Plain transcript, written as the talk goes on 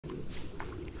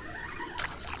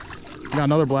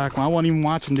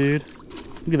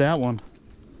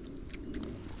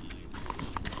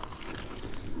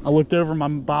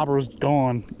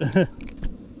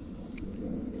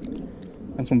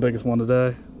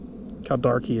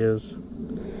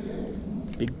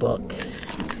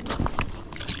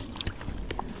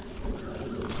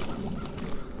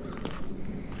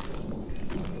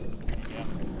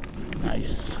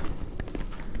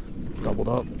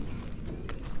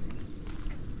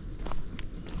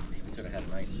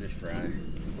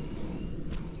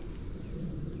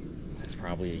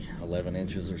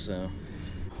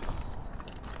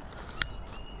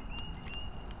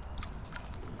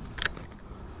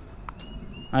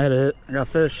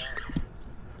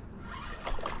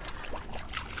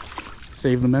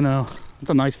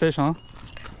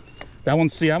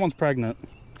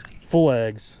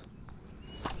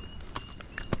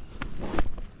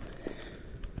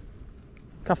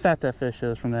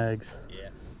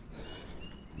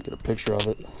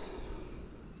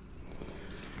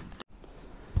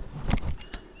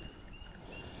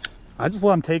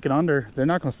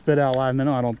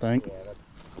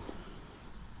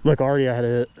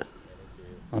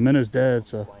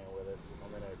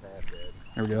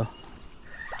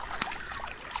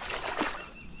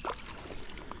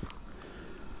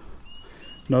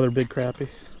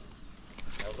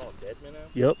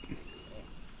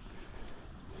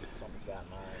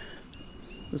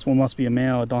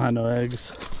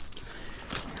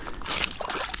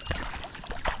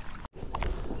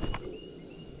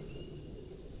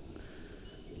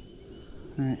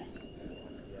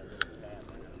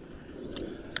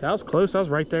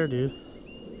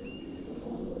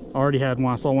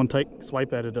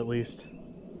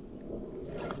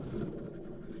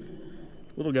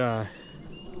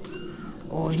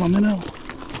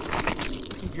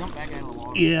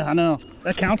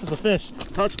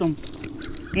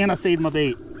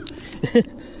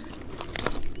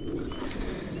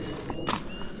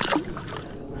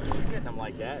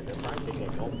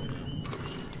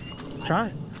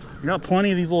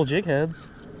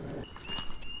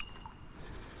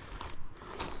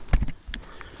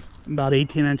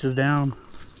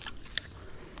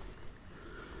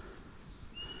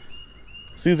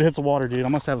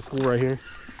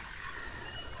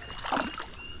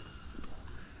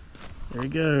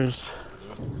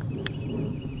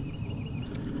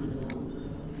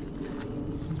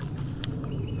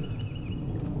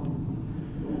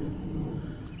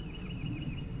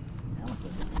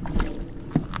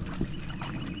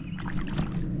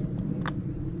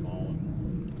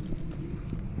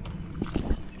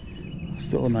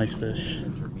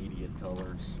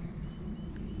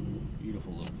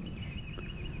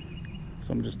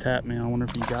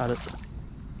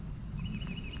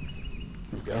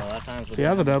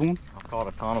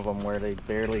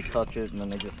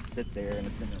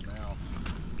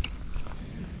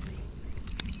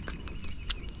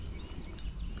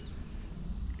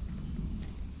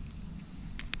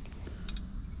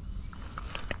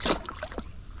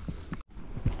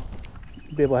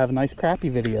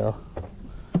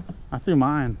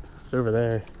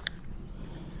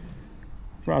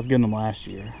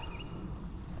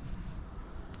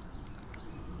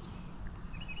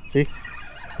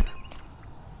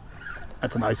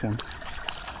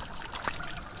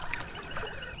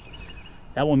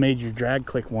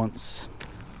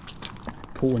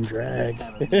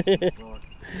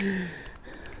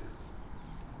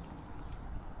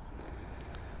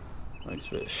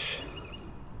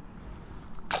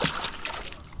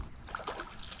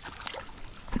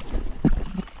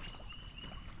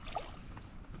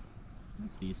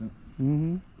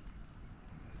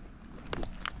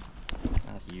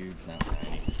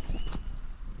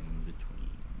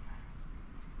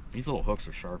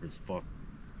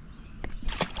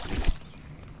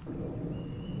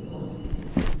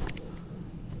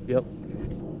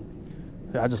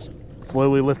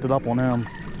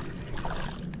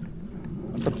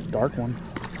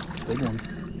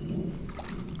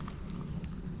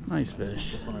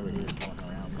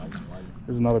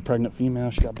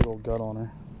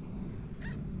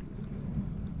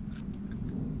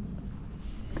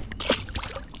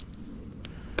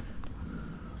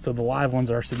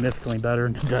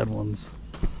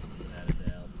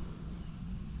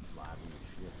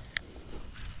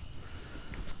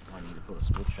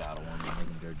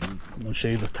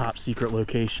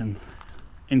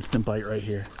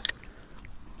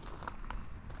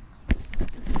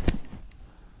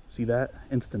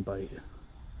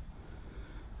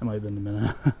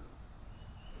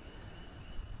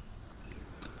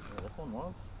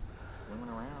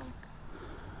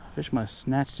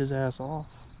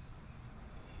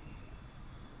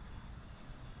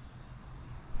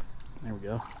we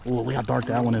go. Oh, look how dark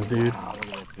that one is, dude. Wow, look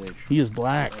at that fish. He is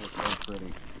black. That is so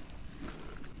pretty.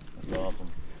 That's awesome.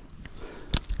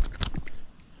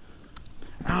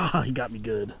 Ah, he got me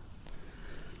good.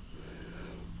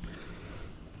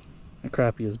 That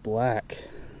crappie is black.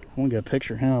 I want to get a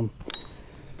picture of him.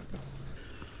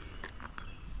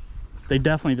 They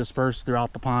definitely disperse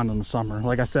throughout the pond in the summer.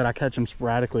 Like I said, I catch them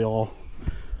sporadically all.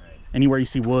 Anywhere you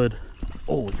see wood.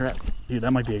 Holy crap. Dude,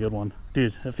 that might be a good one.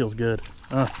 Dude, that feels good.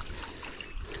 That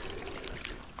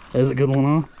is a good one,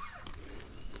 huh?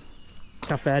 Look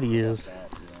how fat he is. Fat,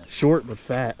 yeah. Short but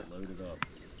fat. Loaded up.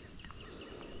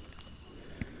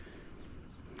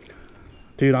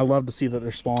 Dude, I love to see that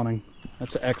they're spawning.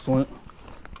 That's excellent.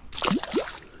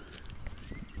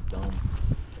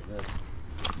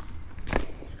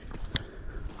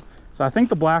 So I think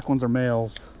the black ones are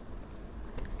males.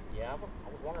 Yeah, I was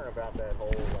wondering about that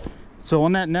whole. So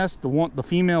on that nest, the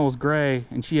female was gray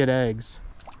and she had eggs.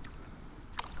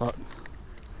 But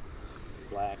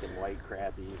Black and white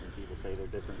crappies, and people say they're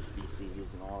different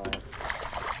species and all that.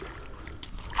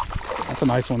 that's a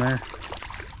nice one there.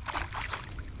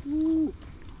 Ooh.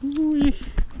 Ooh.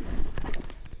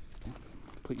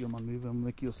 Put you on my movie. I'm gonna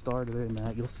make you a star today,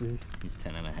 Matt. You'll see. He's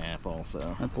 10.5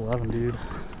 also. That's 11, dude.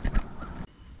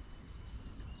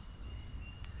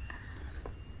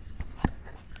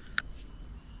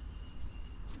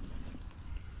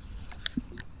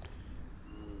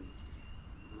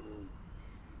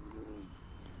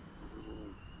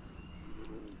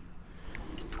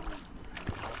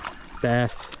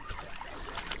 Bass.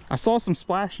 I saw some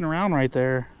splashing around right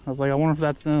there. I was like, I wonder if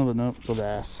that's them, but nope, it's a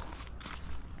bass.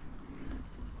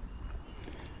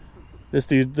 This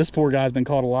dude, this poor guy's been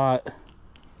caught a lot.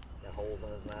 Got holes in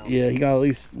his mouth. Yeah, he got at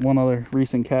least one other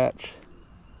recent catch.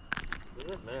 Look at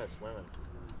this minnow swimming.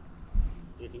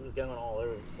 Dude, he was going all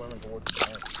over, swimming towards the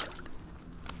bank.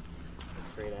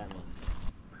 Straight at me.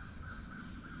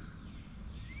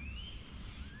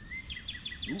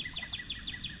 Ooh.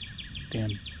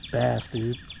 Damn bass,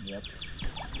 dude. Yep.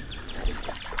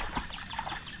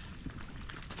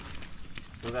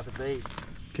 Still got the bait.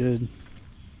 Good.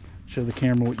 Show the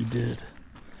camera what you did.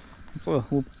 It's a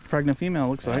little pregnant female,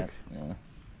 looks like. Yeah.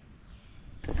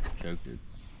 Choked it.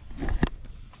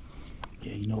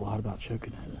 Yeah, you know a lot about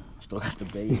choking it. Still got the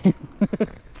bait. He's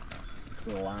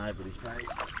still alive, but he's probably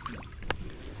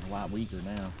a lot weaker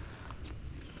now.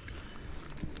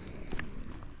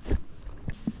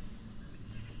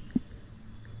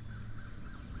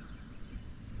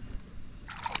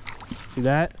 See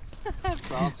that?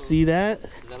 That's awesome. See that? Is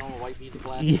that on a white piece of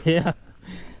plastic? Yeah.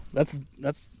 That's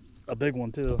a big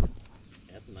one too.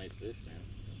 Yeah, that's a nice fish, man.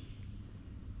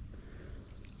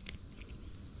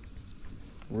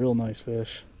 Real nice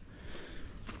fish.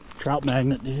 Trout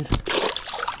magnet, dude.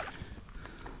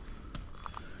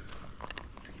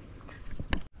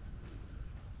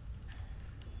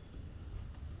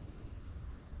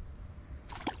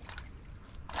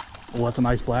 Oh, that's a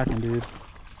nice black one, dude.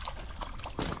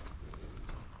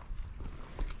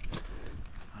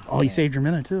 Oh, you saved your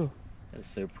minnow too.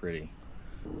 That's so pretty.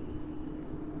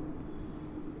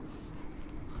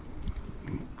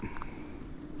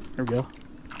 There we go.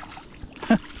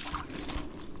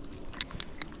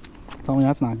 Tell me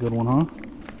that's not a good one, huh?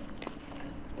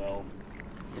 Well,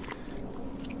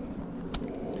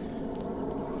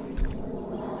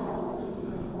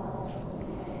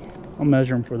 I'll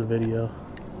measure them for the video.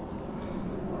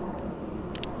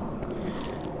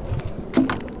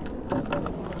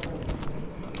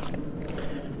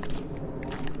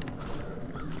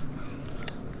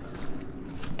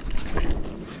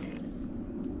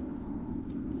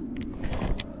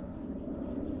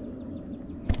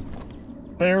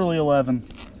 Barely 11.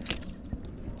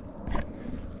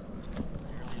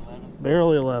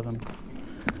 Barely 11.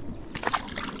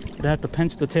 You'd have to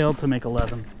pinch the tail to make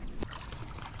 11.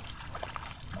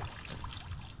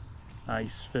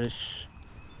 Nice fish.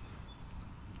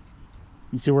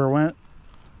 You see where it went?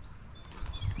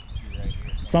 right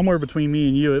here. Somewhere between me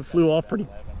and you. It flew off pretty.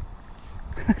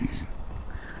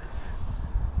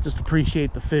 Just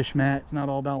appreciate the fish, Matt. It's not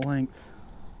all about length.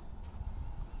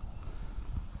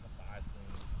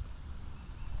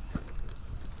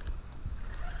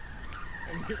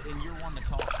 And you're one to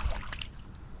talk to.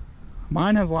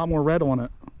 Mine has a lot more red on it.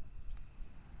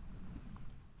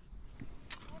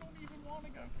 I don't even want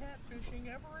to go catfishing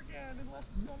ever again unless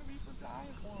it's going to be for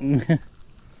diet ones.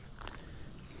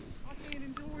 I can't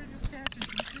enjoy this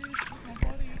catfishing fish with my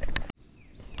buddy.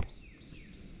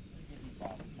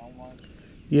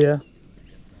 Yeah.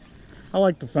 I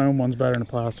like the foam ones better than the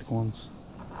plastic ones.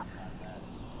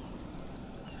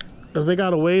 Because they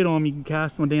got a weight on them, you can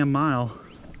cast them a damn mile.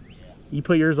 You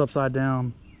put yours upside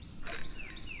down.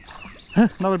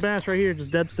 Another bass right here,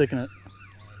 just dead sticking it.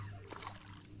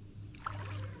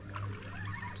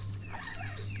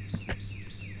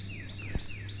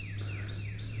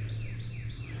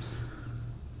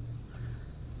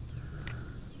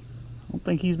 I don't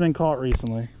think he's been caught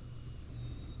recently.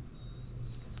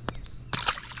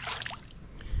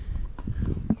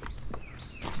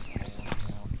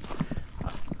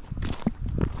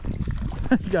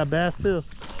 You got bass too.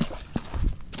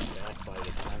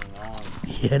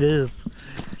 Yeah, it is.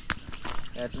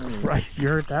 That's me. Christ, you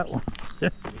hurt that one. Yeah.